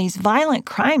from these violent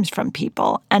crimes from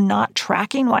people and not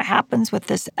tracking what happens with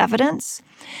this evidence.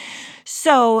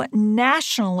 So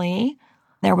nationally,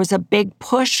 there was a big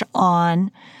push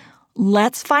on,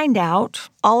 let's find out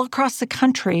all across the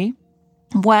country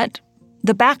what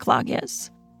the backlog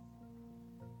is.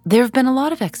 There have been a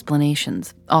lot of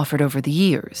explanations offered over the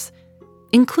years,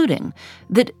 including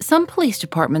that some police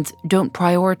departments don't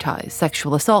prioritize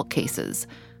sexual assault cases,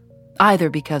 either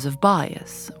because of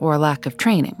bias or a lack of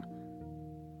training.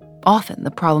 Often,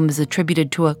 the problem is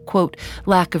attributed to a, quote,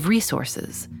 lack of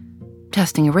resources.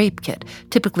 Testing a rape kit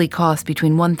typically costs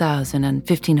between $1,000 and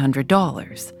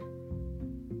 $1,500.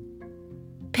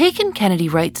 Pagan Kennedy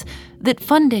writes that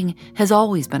funding has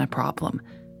always been a problem,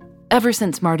 ever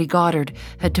since Marty Goddard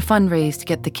had to fundraise to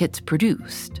get the kits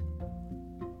produced.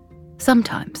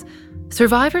 Sometimes,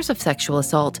 survivors of sexual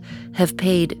assault have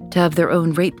paid to have their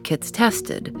own rape kits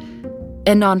tested,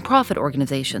 and nonprofit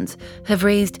organizations have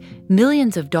raised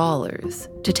millions of dollars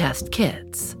to test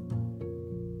kits.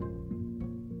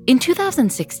 In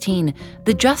 2016,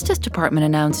 the Justice Department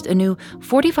announced a new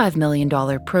 $45 million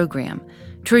program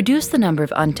to reduce the number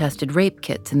of untested rape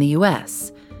kits in the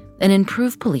U.S. and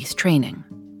improve police training.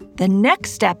 The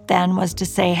next step then was to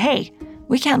say, hey,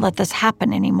 we can't let this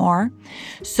happen anymore.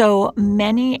 So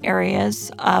many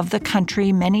areas of the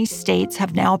country, many states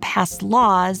have now passed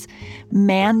laws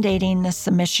mandating the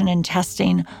submission and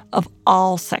testing of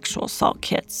all sexual assault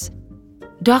kits.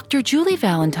 Dr. Julie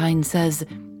Valentine says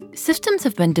systems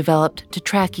have been developed to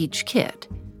track each kit.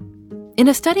 In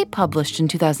a study published in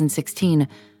 2016,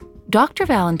 Dr.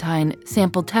 Valentine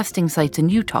sampled testing sites in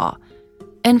Utah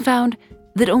and found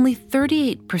that only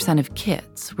 38% of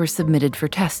kits were submitted for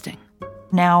testing.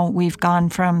 Now we've gone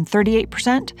from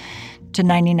 38% to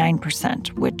 99%,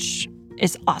 which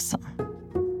is awesome.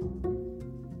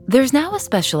 There's now a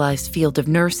specialized field of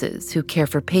nurses who care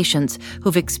for patients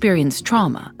who've experienced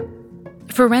trauma,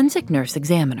 forensic nurse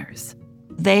examiners.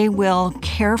 They will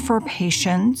care for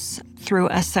patients through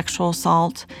a sexual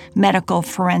assault medical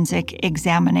forensic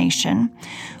examination,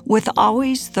 with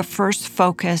always the first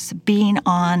focus being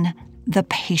on the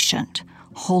patient,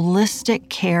 holistic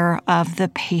care of the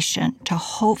patient to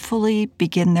hopefully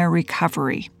begin their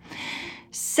recovery.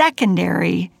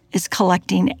 Secondary is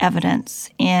collecting evidence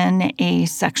in a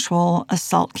sexual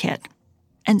assault kit.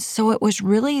 And so it was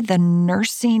really the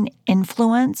nursing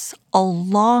influence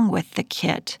along with the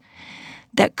kit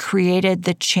that created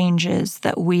the changes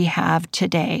that we have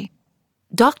today.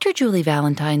 Dr. Julie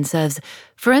Valentine says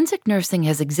forensic nursing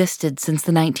has existed since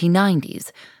the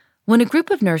 1990s, when a group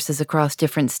of nurses across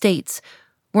different states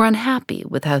were unhappy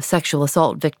with how sexual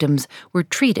assault victims were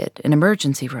treated in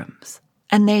emergency rooms.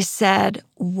 And they said,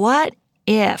 what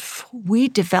if we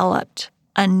developed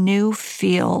a new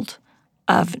field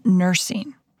of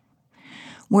nursing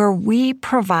where we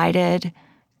provided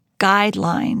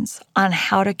guidelines on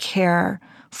how to care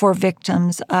for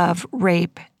victims of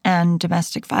rape and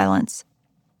domestic violence?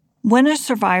 When a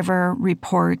survivor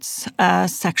reports a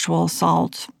sexual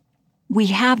assault, we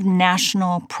have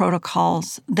national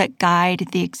protocols that guide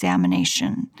the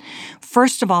examination.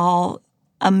 First of all,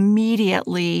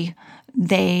 immediately,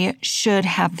 they should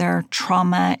have their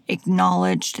trauma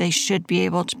acknowledged. They should be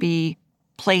able to be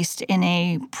placed in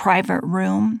a private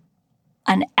room.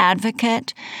 An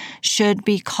advocate should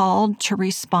be called to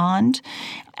respond.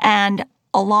 And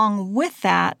along with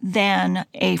that, then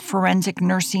a forensic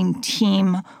nursing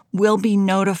team will be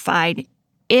notified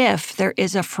if there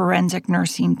is a forensic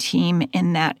nursing team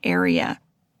in that area.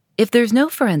 If there's no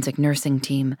forensic nursing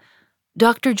team,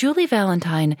 Dr. Julie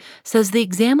Valentine says the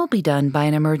exam will be done by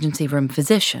an emergency room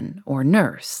physician or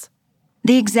nurse.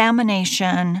 The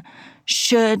examination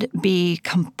should be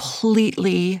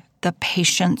completely the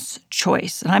patient's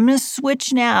choice. And I'm going to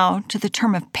switch now to the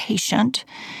term of patient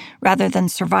rather than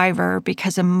survivor,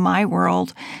 because in my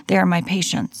world, they are my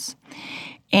patients.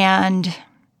 And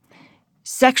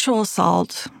sexual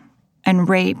assault and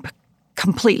rape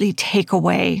completely take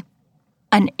away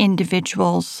an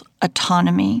individual's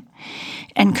autonomy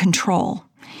and control.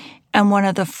 And one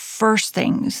of the first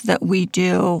things that we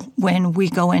do when we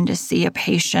go in to see a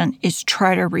patient is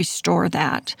try to restore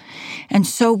that. And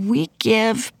so we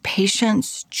give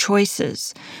patients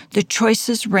choices. The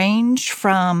choices range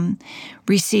from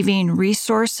receiving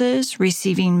resources,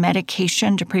 receiving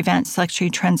medication to prevent sexually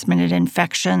transmitted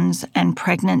infections and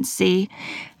pregnancy,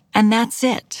 and that's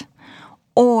it.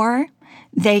 Or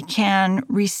they can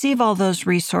receive all those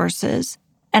resources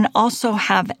and also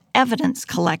have evidence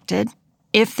collected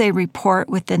if they report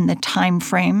within the time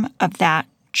frame of that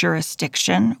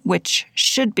jurisdiction, which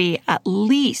should be at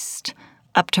least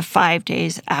up to 5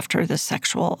 days after the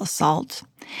sexual assault.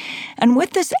 And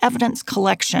with this evidence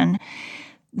collection,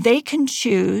 they can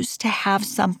choose to have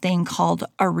something called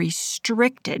a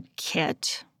restricted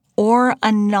kit or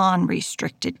a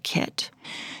non-restricted kit.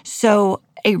 So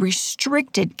a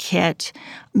restricted kit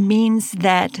means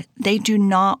that they do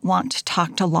not want to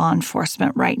talk to law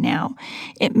enforcement right now.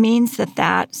 It means that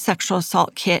that sexual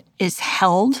assault kit is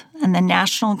held, and the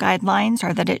national guidelines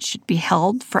are that it should be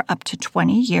held for up to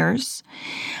 20 years.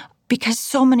 Because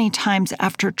so many times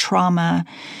after trauma,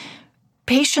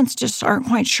 patients just aren't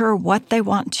quite sure what they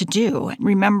want to do.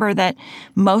 Remember that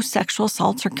most sexual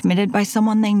assaults are committed by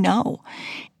someone they know.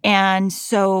 And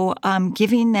so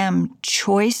giving them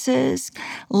choices,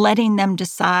 letting them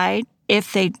decide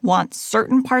if they want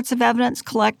certain parts of evidence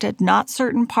collected, not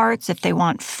certain parts, if they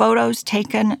want photos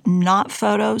taken, not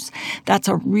photos, that's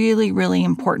a really, really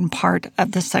important part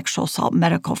of the sexual assault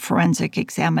medical forensic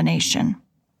examination.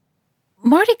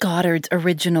 Marty Goddard's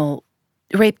original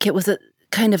rape kit was a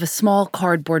kind of a small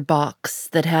cardboard box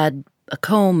that had a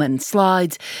comb and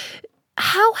slides.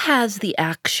 How has the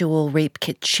actual rape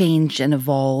kit changed and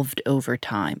evolved over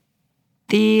time?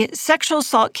 The sexual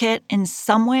assault kit, in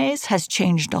some ways, has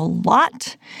changed a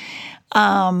lot.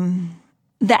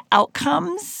 The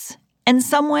outcomes, in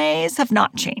some ways, have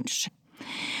not changed.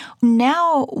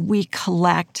 Now we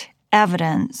collect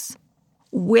evidence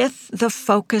with the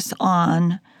focus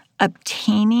on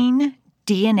obtaining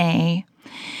DNA,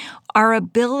 our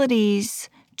abilities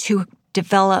to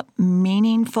develop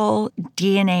meaningful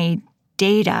DNA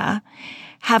data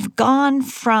have gone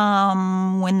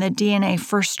from when the DNA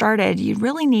first started, you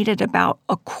really needed about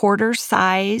a quarter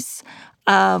size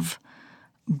of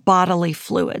bodily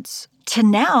fluids, to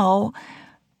now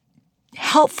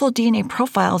helpful DNA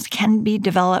profiles can be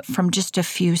developed from just a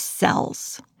few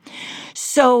cells.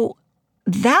 So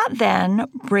that then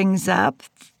brings up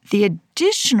the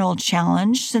additional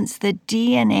challenge, since the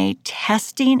DNA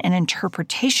testing and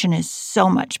interpretation is so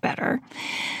much better,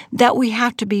 that we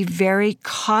have to be very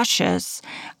cautious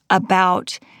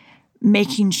about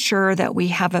making sure that we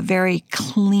have a very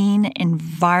clean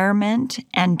environment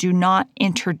and do not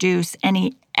introduce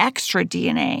any extra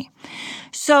DNA.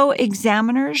 So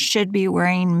examiners should be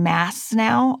wearing masks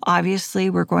now. Obviously,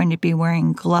 we're going to be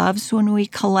wearing gloves when we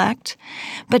collect.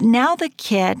 But now the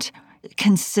kit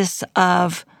consists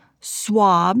of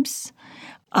swabs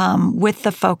with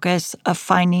the focus of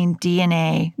finding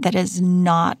DNA that is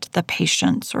not the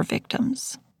patient's or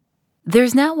victim's.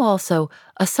 There's now also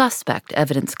a suspect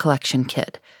evidence collection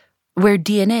kit, where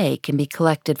DNA can be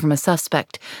collected from a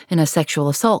suspect in a sexual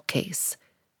assault case.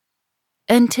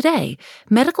 And today,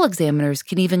 medical examiners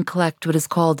can even collect what is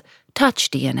called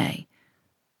touch DNA.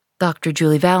 Dr.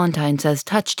 Julie Valentine says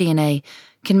touch DNA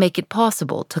can make it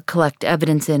possible to collect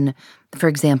evidence in, for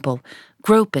example,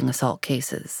 groping assault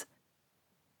cases.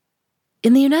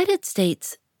 In the United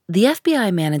States, the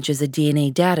FBI manages a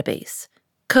DNA database,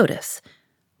 CODIS,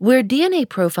 where DNA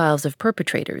profiles of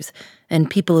perpetrators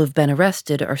and people who've been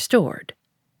arrested are stored.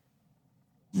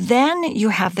 Then you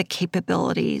have the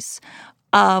capabilities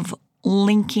of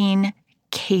linking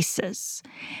cases.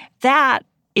 That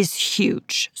is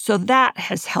huge. So that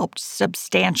has helped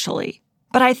substantially.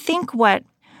 But I think what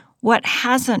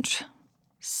hasn't,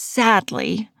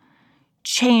 sadly,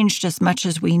 changed as much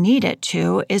as we need it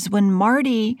to is when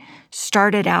Marty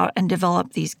started out and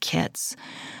developed these kits,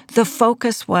 the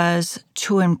focus was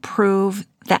to improve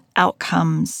the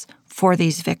outcomes for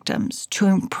these victims, to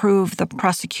improve the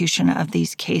prosecution of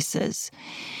these cases.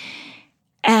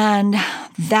 And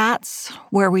that's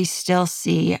where we still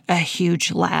see a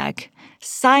huge lag.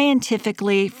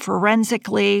 Scientifically,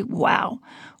 forensically, wow,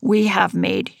 we have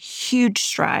made huge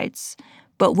strides.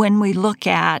 But when we look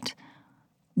at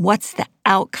what's the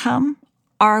outcome,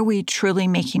 are we truly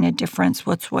making a difference?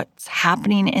 What's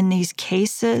happening in these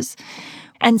cases?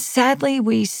 And sadly,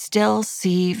 we still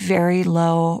see very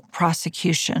low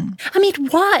prosecution. I mean,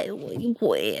 why?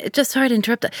 Just sorry to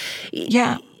interrupt.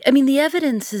 Yeah. I mean, the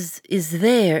evidence is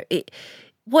there.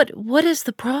 What is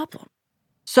the problem?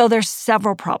 So there's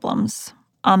several problems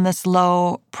on this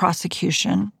low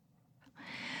prosecution.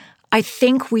 I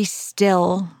think we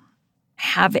still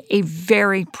have a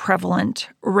very prevalent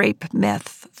rape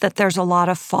myth that there's a lot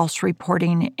of false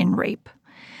reporting in rape.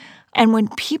 And when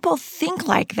people think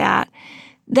like that,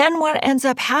 then what ends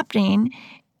up happening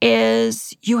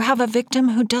is you have a victim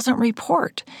who doesn't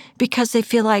report because they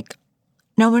feel like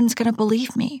no one's going to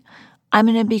believe me. I'm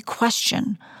going to be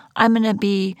questioned. I'm going to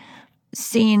be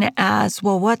seen as,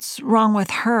 well, what's wrong with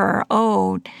her?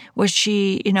 Oh, was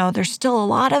she, there's still a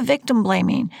lot of victim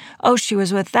blaming. Oh, she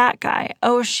was with that guy.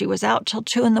 Oh, she was out till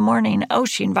 2 a.m. Oh,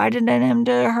 she invited him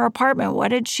to her apartment. What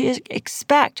did she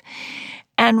expect?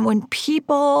 And when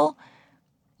people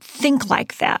think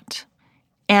like that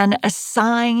and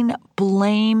assign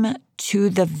blame to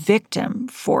the victim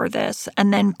for this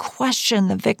and then question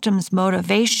the victim's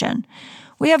motivation,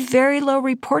 we have very low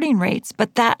reporting rates,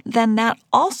 but that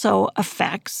also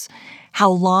affects how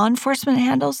law enforcement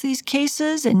handles these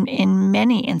cases, and in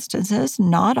many instances,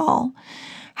 not all,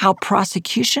 how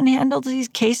prosecution handles these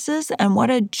cases, and what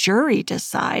a jury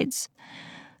decides.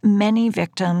 Many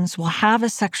victims will have a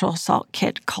sexual assault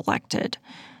kit collected.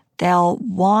 They'll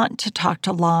want to talk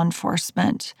to law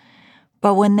enforcement,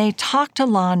 but when they talk to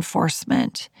law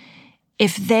enforcement,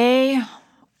 if they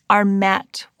are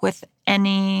met with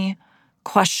any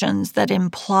questions that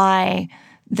imply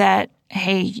that,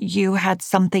 hey, you had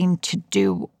something to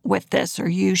do with this, or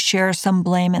you share some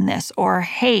blame in this, or,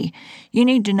 hey, you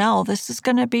need to know this is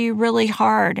going to be really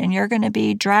hard and you're going to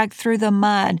be dragged through the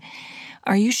mud.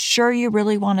 Are you sure you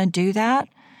really want to do that?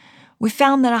 We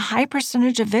found that a high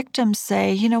percentage of victims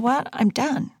say, you know what, I'm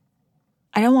done.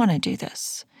 I don't want to do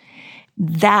this.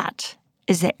 That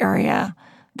is the area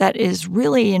that is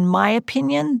really, in my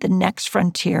opinion, the next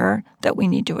frontier that we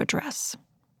need to address.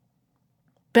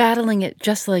 Battling it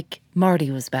just like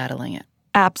Marty was battling it.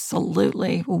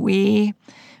 Absolutely. We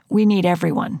need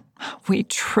everyone. We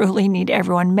truly need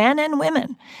everyone, men and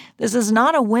women. This is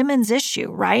not a women's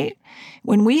issue, right?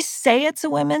 When we say it's a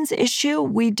women's issue,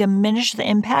 we diminish the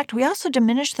impact. We also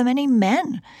diminish the many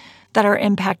men that are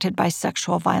impacted by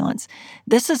sexual violence.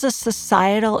 This is a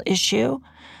societal issue,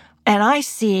 and I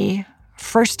see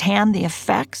firsthand the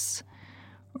effects.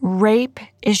 Rape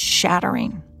is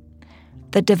shattering.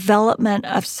 The development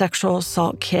of sexual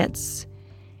assault kits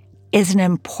is an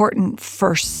important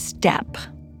first step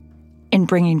in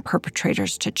bringing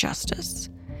perpetrators to justice.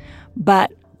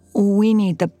 But we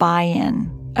need the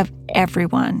buy-in of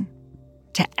everyone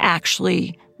to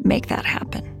actually make that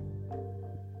happen.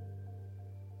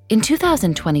 In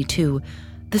 2022,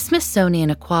 the Smithsonian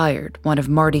acquired one of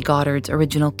Marty Goddard's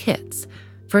original kits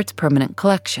for its permanent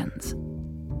collections.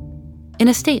 In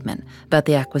a statement about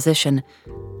the acquisition,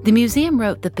 the museum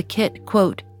wrote that the kit,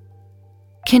 quote,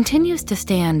 continues to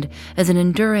stand as an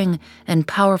enduring and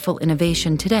powerful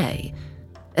innovation today,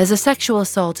 as a sexual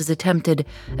assault is attempted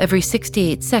every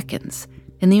 68 seconds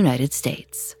in the United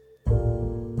States.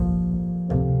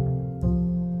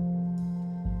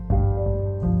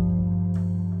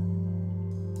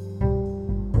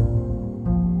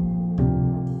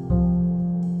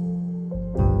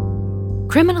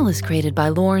 Criminal is created by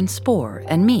Lauren Spohr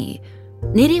and me.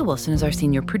 Nadia Wilson is our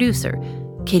senior producer.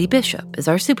 Katie Bishop is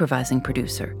our supervising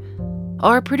producer.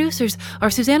 Our producers are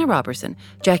Susanna Robertson,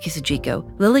 Jackie Sajiko,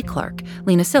 Lily Clark,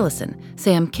 Lena Sillison,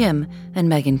 Sam Kim, and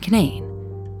Megan Kinane.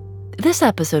 This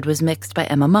episode was mixed by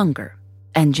Emma Munger,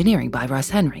 engineering by Russ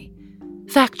Henry,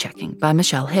 fact-checking by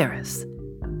Michelle Harris.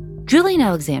 Julian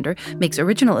Alexander makes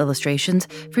original illustrations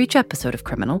for each episode of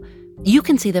Criminal. You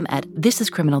can see them at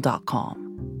thisiscriminal.com.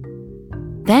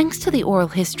 Thanks to the oral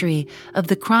history of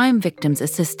the Crime Victims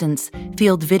Assistance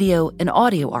Field Video and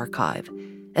Audio Archive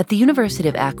at the University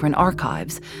of Akron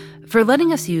Archives for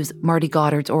letting us use Marty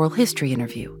Goddard's oral history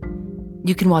interview.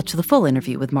 You can watch the full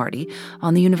interview with Marty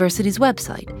on the university's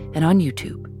website and on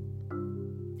YouTube.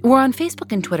 We're on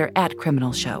Facebook and Twitter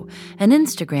 @Criminal Show and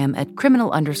Instagram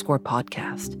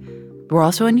 @criminal_podcast. We're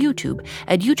also on YouTube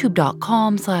at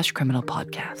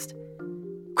youtube.com/criminalpodcast.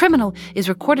 Criminal is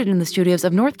recorded in the studios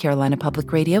of North Carolina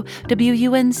Public Radio,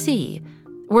 WUNC.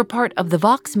 We're part of the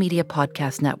Vox Media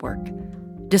Podcast Network.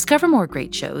 Discover more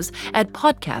great shows at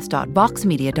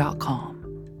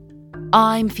podcast.voxmedia.com.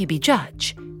 I'm Phoebe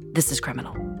Judge. This is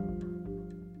Criminal.